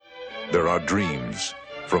There are dreams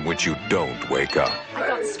from which you don't wake up. I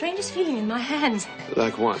got the strangest feeling in my hands.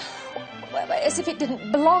 Like what? As if it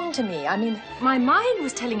didn't belong to me. I mean, my mind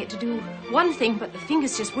was telling it to do one thing, but the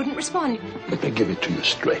fingers just wouldn't respond. Let me give it to you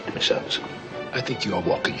straight, Miss Anderson. I think you are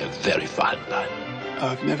walking a very fine line.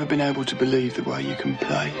 I've never been able to believe the way you can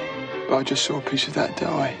play, but I just saw a piece of that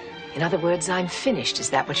die. In other words, I'm finished. Is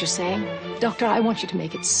that what you're saying? Doctor, I want you to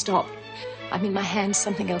make it stop. I'm in my hands.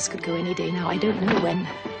 Something else could go any day now. I don't know when.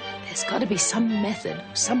 There's got to be some method,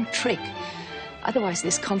 some trick. Otherwise,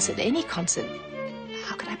 this concert, any concert,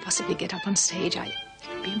 how could I possibly get up on stage? It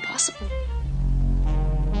would be impossible.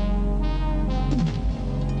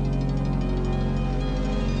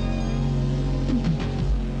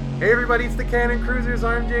 Hey everybody, it's the Cannon Cruisers.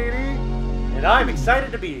 I'm JD. And I'm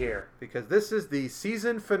excited to be here. Because this is the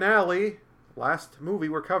season finale, last movie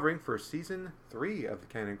we're covering for season 3 of the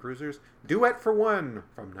Cannon Cruisers, Duet for One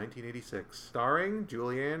from 1986, starring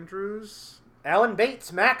Julie Andrews, Alan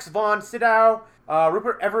Bates, Max von Sydow,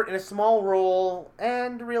 Rupert Everett in a small role,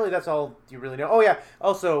 and really that's all you really know. Oh yeah,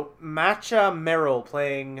 also Matcha Merrill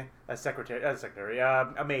playing a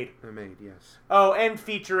maid. A maid, yes. Oh, and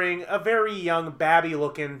featuring a very young,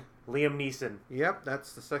 babby-looking Liam Neeson. Yep,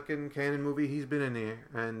 that's the second Cannon movie he's been in here,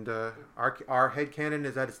 and our headcanon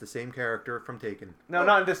is that it's the same character from Taken. No,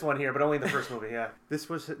 not in this one here, but only in the first movie, yeah. This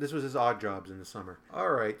was his Odd Jobs in the summer.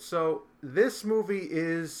 Alright, so this movie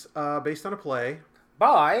is based on a play.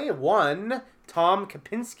 By one Tom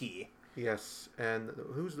Kapinski. Yes, and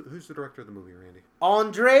who's the director of the movie, Randy?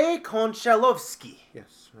 Andrei Konchalovsky.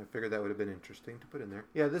 Yes, I figured that would have been interesting to put in there.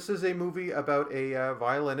 Yeah, this is a movie about a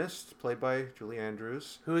violinist, played by Julie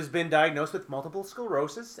Andrews, who's been diagnosed with multiple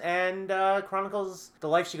sclerosis and chronicles the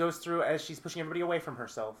life she goes through as she's pushing everybody away from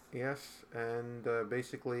herself. Yes, and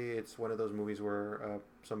basically it's one of those movies where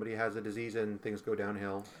somebody has a disease and things go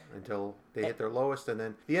downhill until they hit their lowest, and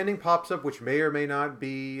then the ending pops up, which may or may not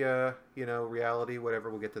be, reality,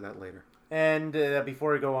 whatever. We'll get to that later. And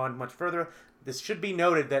before we go on much further, this should be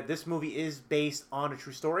noted that this movie is based on a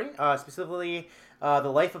true story, specifically the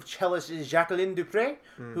life of cellist Jacqueline Dupré,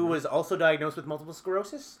 who was also diagnosed with multiple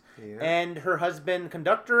sclerosis, and her husband,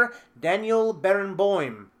 conductor Daniel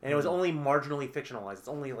Barenboim. And it was only marginally fictionalized. It's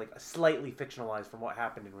only like slightly fictionalized from what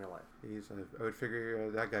happened in real life. I would figure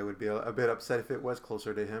that guy would be a bit upset if it was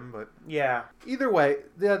closer to him, but yeah. Either way,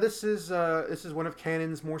 yeah, this is one of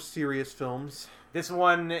Cannon's more serious films. This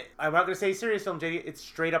one, I'm not going to say serious film, JD. It's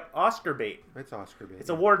straight up Oscar bait. It's Oscar bait. It's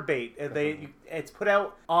award bait. It's put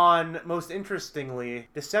out on, most interestingly,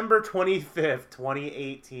 December 25th,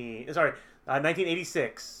 2018. Sorry,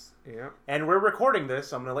 1986. Yeah. And we're recording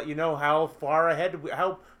this. I'm going to let you know how far ahead we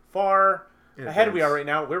are right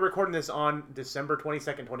now. We're recording this on December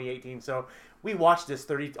 22nd, 2018. So we watched this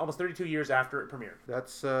almost 32 years after it premiered.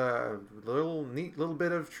 That's a neat little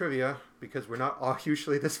bit of trivia, because we're not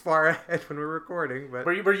usually this far ahead when we're recording. But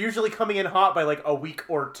we're usually coming in hot by like a week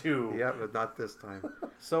or two. Yeah, but not this time.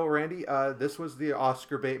 So, Randy, this was the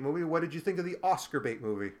Oscar bait movie. What did you think of the Oscar bait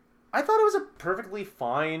movie? I thought it was a perfectly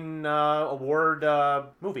fine award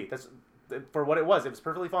movie. That's for what it was. It was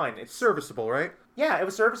perfectly fine. It's serviceable, right? Yeah, it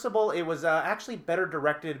was serviceable. It was actually better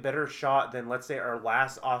directed, better shot than, let's say, our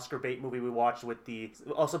last Oscar bait movie we watched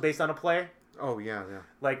also based on a play. Oh, yeah.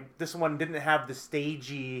 Like, this one didn't have the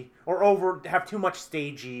stagey, have too much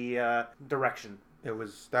stagey direction.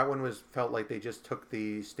 That one felt like they just took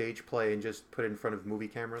the stage play and just put it in front of movie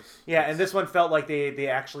cameras. Yeah, and this one felt like they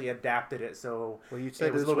actually adapted it, so you said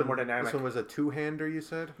it was a little bit more dynamic. This one was a two-hander, you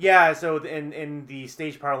said? Yeah, so in the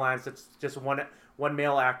stage parlance, it's just one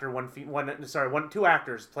male actor, two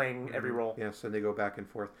actors playing every role. Yes, and they go back and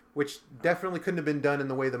forth, which definitely couldn't have been done in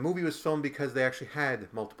the way the movie was filmed, because they actually had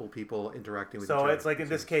multiple people interacting with each other. So it's like, in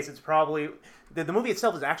this case, it's probably the movie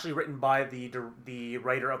itself is actually written by the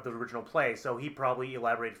writer of the original play, so he probably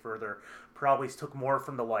elaborated further. Probably took more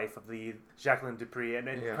from the life of the Jacqueline Dupré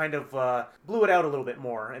and kind of blew it out a little bit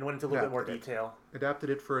more and went into a little bit more detail. Adapted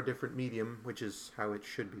it for a different medium, which is how it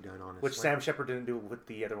should be done, honestly. Which Sam Shepard didn't do with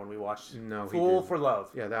the other one we watched. No, Fool for Love.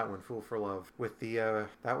 Yeah, that one, Fool for Love. With the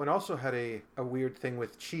that one also had a weird thing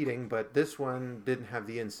with cheating, but this one didn't have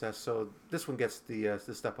the incest, so this one gets the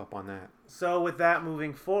step up on that. So with that,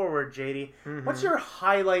 moving forward, JD, what's your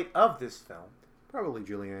highlight of this film? Probably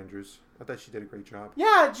Julie Andrews. I thought she did a great job.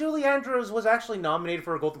 Yeah, Julie Andrews was actually nominated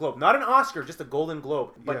for a Golden Globe. Not an Oscar, just a Golden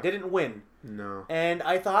Globe, but didn't win. No. And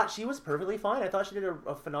I thought she was perfectly fine. I thought she did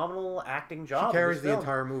a phenomenal acting job. She carries the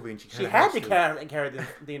entire movie. And she had to carry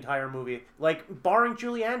the entire movie. Like, barring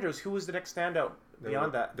Julie Andrews, who was the next standout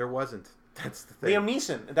beyond that? There wasn't. That's the thing. Liam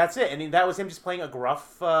Neeson. That's it. And that was him just playing a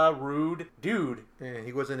gruff, rude dude. Yeah,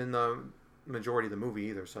 he wasn't in the majority of the movie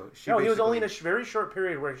either. So he was only in a very short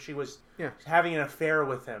period where she was having an affair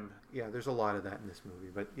with him. Yeah, there's a lot of that in this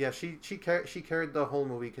movie. But yeah, she carried the whole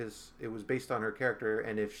movie because it was based on her character,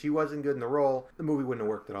 and if she wasn't good in the role, the movie wouldn't have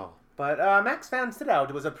worked at all. But Max von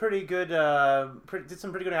Sydow was a pretty good, did some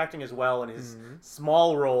pretty good acting as well in his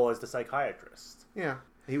small role as the psychiatrist. Yeah,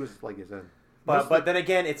 he was, like you said. But then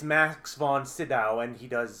again, it's Max von Sydow, and he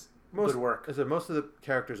does good work. I said most of the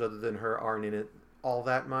characters other than her aren't in it all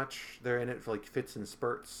that much. They're in it for like fits and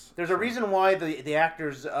spurts. There's a reason why the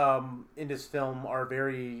actors in this film are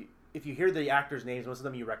very... If you hear the actors' names, most of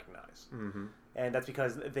them you recognize. Mm-hmm. And that's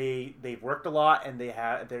because they've worked a lot and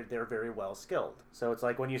they're very well skilled. So it's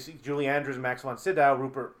like when you see Julie Andrews, Max von Sydow,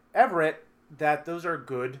 Rupert Everett, those are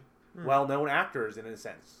good, well-known actors in a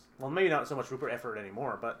sense. Well, maybe not so much Rupert Everett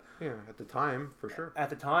anymore, but... Yeah, at the time, for sure. At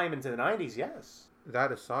the time, into the 90s, yes.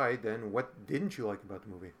 That aside, then, what didn't you like about the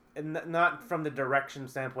movie? And not from the direction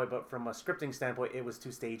standpoint, but from a scripting standpoint, it was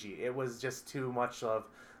too stagey. It was just too much of,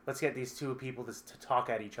 let's get these two people to talk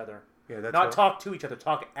at each other. Yeah, that's not talk to each other,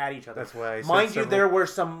 talk at each other. That's why I said Mind you, there were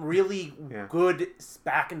some really good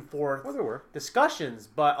back and forth discussions,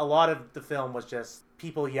 but a lot of the film was just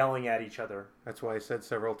people yelling at each other. That's why I said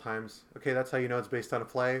several times, okay, that's how you know it's based on a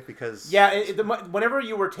play, because... Yeah, whenever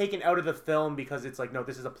you were taken out of the film because it's like, no,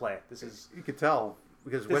 this is a play. You could tell,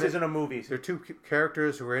 because this isn't a movie. There are two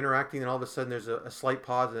characters who are interacting, and all of a sudden there's a slight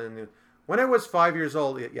pause, and when I was 5 years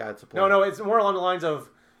old, yeah, it's a play. No, it's more along the lines of,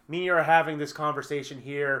 me and you are having this conversation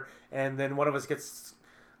here, and then one of us gets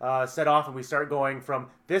set off, and we start going from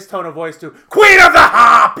this tone of voice to Queen of the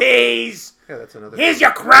Harpies! Yeah, that's another... Here's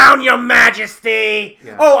your crown, your majesty!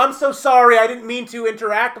 Yeah. Oh, I'm so sorry, I didn't mean to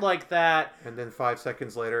interact like that. And then 5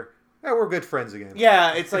 seconds later, yeah, we're good friends again.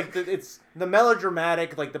 Yeah, it's like it's the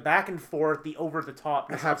melodramatic, like the back and forth, the over the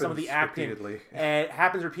top, some of the acting, repeatedly. And it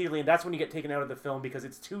happens repeatedly, and that's when you get taken out of the film because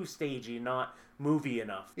it's too stagey, not movie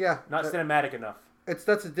enough. Yeah, not cinematic enough.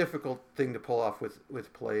 That's a difficult thing to pull off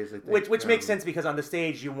with plays, I think. Which makes sense because on the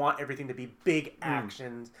stage you want everything to be big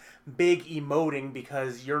actions, big emoting,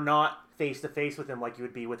 because you're not face to face with him like you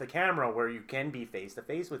would be with a camera, where you can be face to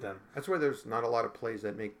face with him. That's why there's not a lot of plays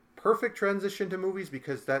that make perfect transition to movies,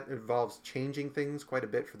 because that involves changing things quite a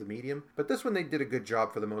bit for the medium. But this one they did a good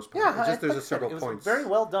job for the most part. Yeah, there's just several points. Very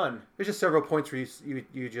well done. There's just several points where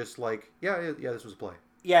you just like, yeah, this was a play.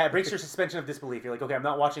 Yeah, it breaks your suspension of disbelief. You're like, okay, I'm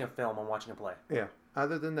not watching a film, I'm watching a play. Yeah.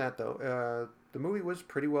 Other than that, though, the movie was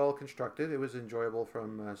pretty well constructed. It was enjoyable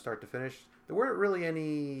from start to finish. There weren't really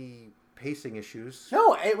any pacing issues.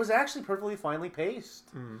 No, it was actually perfectly finely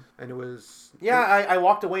paced. And it was... Yeah, I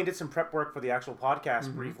walked away and did some prep work for the actual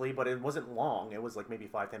podcast briefly, but it wasn't long. It was like maybe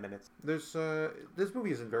 5-10 minutes. There's this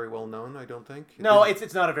movie isn't very well known, I don't think.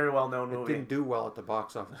 It's not a very well known movie. It didn't do well at the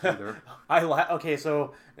box office either.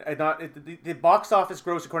 The box office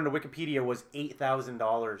gross according to Wikipedia was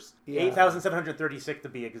 $8,000. Yeah. $8,736 to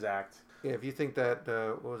be exact. Yeah, if you think that,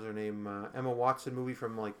 what was her name, Emma Watson movie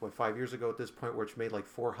from 5 years ago at this point, which made like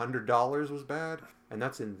 $400 was bad, and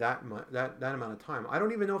that's in that amount of time. I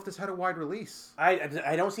don't even know if this had a wide release. I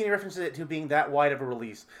don't see any references to it being that wide of a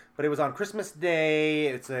release, but it was on Christmas Day.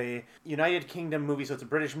 It's a United Kingdom movie, so it's a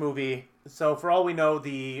British movie. So for all we know,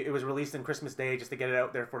 it was released on Christmas Day just to get it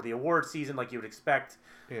out there for the award season, like you would expect.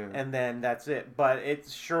 Yeah. And then that's it. But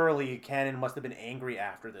it's surely Canon must have been angry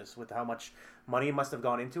after this with how much money must have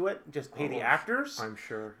gone into it. Just pay the actors. I'm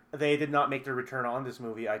sure they did not make their return on this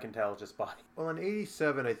movie. I can tell just by. Well, in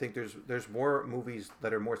 '87, I think there's more movies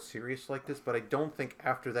that are more serious like this, but I don't think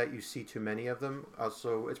after that you see too many of them.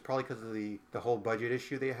 Also, it's probably because of the whole budget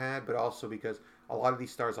issue they had, but also because a lot of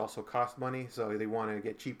these stars also cost money, so they want to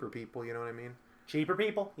get cheaper people. You know what I mean? Cheaper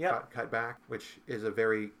people, yeah. Cut back, which is a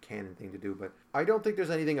very Canon thing to do. But I don't think there's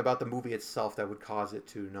anything about the movie itself that would cause it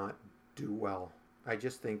to not do well. I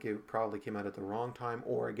just think it probably came out at the wrong time,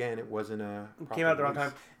 or again, it wasn't a proper came out at the wrong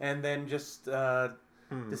time, and then just to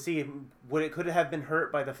see would it could have been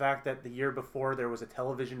hurt by the fact that the year before there was a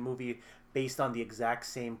television movie based on the exact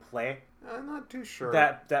same play. I'm not too sure.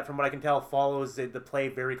 That from what I can tell follows the play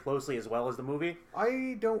very closely as well as the movie.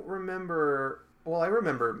 I don't remember. Well, I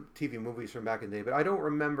remember TV movies from back in the day, but I don't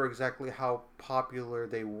remember exactly how popular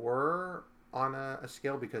they were on a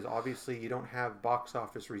scale, because obviously you don't have box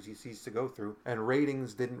office receipts to go through, and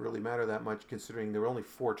ratings didn't really matter that much considering there were only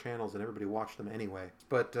 4 channels and everybody watched them anyway.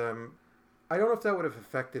 But I don't know if that would have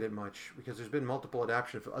affected it much, because there's been multiple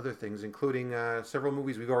adaptations of other things, including several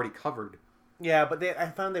movies we've already covered Yeah, but I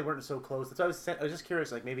found they weren't so close. That's why I was just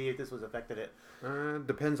curious, like maybe if this was affected it.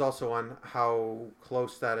 Depends also on how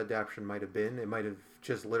close that adaptation might have been. It might have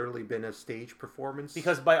just literally been a stage performance.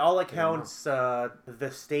 Because by all accounts, the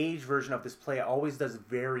stage version of this play always does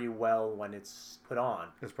very well when it's put on.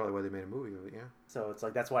 That's probably why they made a movie of it, yeah. So it's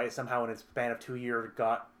like that's why it somehow in its span of 2 years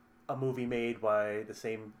got a movie made by the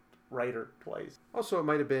same writer twice. Also, it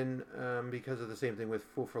might have been because of the same thing with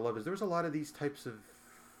Fool for Love. Is there was a lot of these types of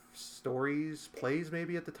stories, plays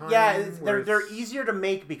maybe at the time. Yeah, they're easier to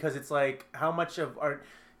make because it's like how much of art.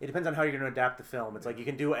 It depends on how you're going to adapt the film. It's like you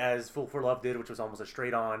can do as Fool for Love did, which was almost a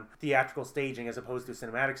straight-on theatrical staging as opposed to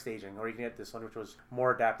cinematic staging, or you can get this one, which was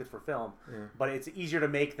more adapted for film. Yeah. But it's easier to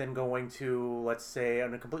make than going to, let's say, a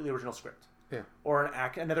completely original script. Yeah. Or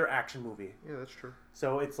another action movie. Yeah, that's true.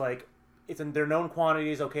 So it's like it's in their known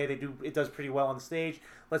quantities. Okay, it does pretty well on the stage.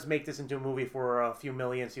 Let's make this into a movie for a few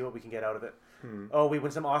million, see what we can get out of it. Oh, we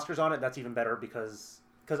win some Oscars on it. That's even better because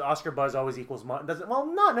Oscar buzz always equals money.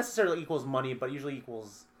 Not necessarily equals money, but usually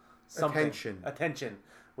equals something. Attention,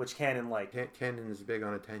 which Canon like. Canon is big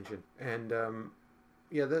on attention, and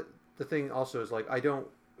the thing also is like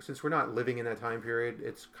since we're not living in that time period,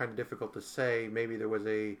 it's kind of difficult to say. Maybe there was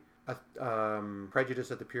a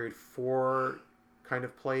prejudice at the period for kind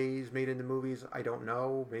of plays made into movies. I don't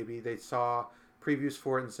know. Maybe they saw previews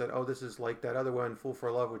for it and said, oh, this is like that other one, Fool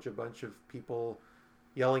for Love, which a bunch of people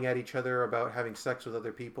yelling at each other about having sex with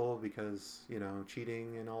other people because,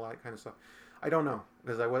 cheating and all that kind of stuff. I don't know,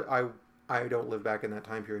 because I don't live back in that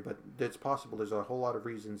time period, but it's possible there's a whole lot of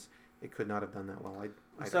reasons it could not have done that well.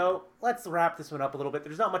 So let's wrap this one up a little bit.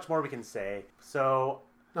 There's not much more we can say. So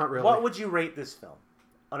not really. What would you rate this film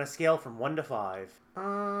on a scale from 1 to 5?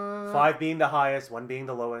 5 being the highest, 1 being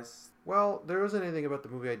the lowest. Well, there wasn't anything about the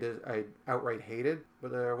movie I outright hated, but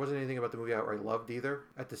there wasn't anything about the movie I outright loved either.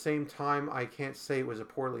 At the same time, I can't say it was a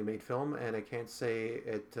poorly made film, and I can't say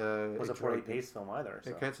it was a poorly paced film either. So.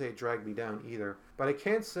 I can't say it dragged me down either. But I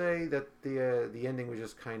can't say that the ending was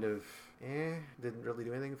just kind of didn't really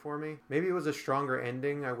do anything for me. Maybe it was a stronger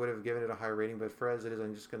ending. I would have given it a higher rating, but for as it is,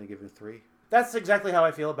 I'm just going to give it a 3. That's exactly how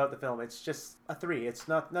I feel about the film. It's just a 3. It's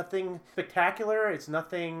nothing spectacular. It's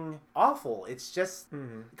nothing awful. It's just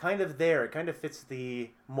kind of there. It kind of fits the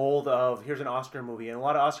mold of here's an Oscar movie. And a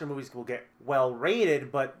lot of Oscar movies will get well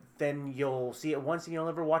rated, but then you'll see it once and you'll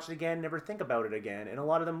never watch it again, never think about it again. And a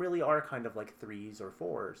lot of them really are kind of like 3s or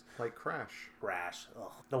 4s. Like Crash.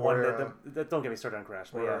 Ugh. The one that don't get me started on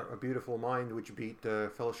Crash. But or A Beautiful Mind, which beat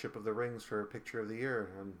Fellowship of the Rings for Picture of the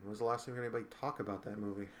Year. And when was the last time anybody talk about that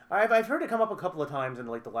movie? I've heard it come up a couple of times in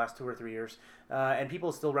like the last 2 or 3 years, and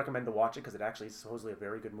people still recommend to watch it because it actually is supposedly a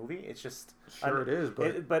very good movie. It's just it is,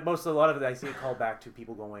 but a lot of it I see it called back to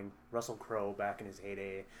people going Russell Crowe back in his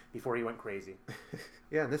heyday before he went crazy.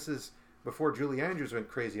 Yeah, and this is before Julie Andrews went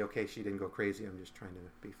crazy. Okay, she didn't go crazy. I'm just trying to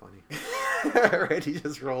be funny. Right? He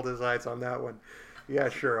just rolled his eyes on that one. Yeah,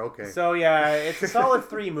 sure, okay. So yeah, it's a solid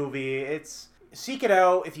 3 movie. Seek it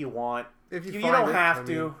out if you want. If you don't have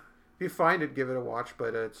to. If you find it, give it a watch,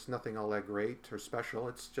 but it's nothing all that great or special.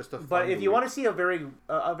 It's just a fun But if movie. you want to see a very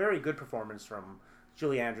good performance from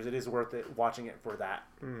Julie Andrews, it is worth it watching it for that.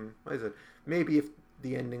 What is it? Maybe if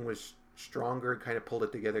the ending was stronger, it kind of pulled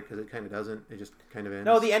it together, because it kind of doesn't. It just kind of ends.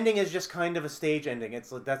 No, the ending is just kind of a stage ending.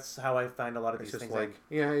 That's how I find a lot of these things.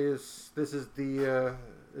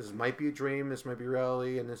 This might be a dream, this might be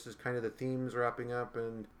reality, and this is kind of the themes wrapping up,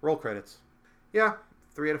 and roll credits. Yeah,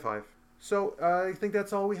 3 out of 5. So, I think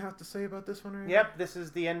that's all we have to say about this one, right? Yep, this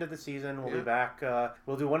is the end of the season. We'll be back.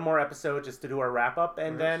 We'll do one more episode just to do our wrap-up,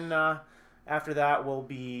 and then after that, we'll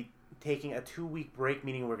be taking a 2-week break,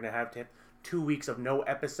 meaning we're going to have 2 weeks of no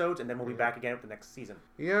episodes, and then we'll be back again with the next season.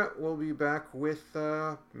 Yeah, we'll be back with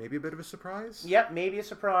maybe a bit of a surprise. Yep, maybe a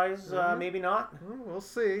surprise, maybe not. Well, we'll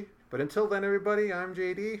see. But until then, everybody, I'm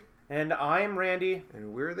JD. And I'm Randy.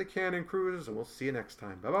 And we're the Cannon Cruisers, and we'll see you next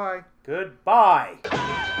time. Bye-bye. Goodbye.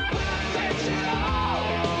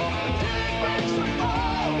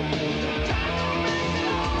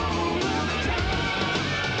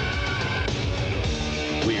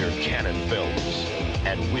 We're Cannon Films,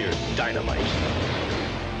 and we're dynamite.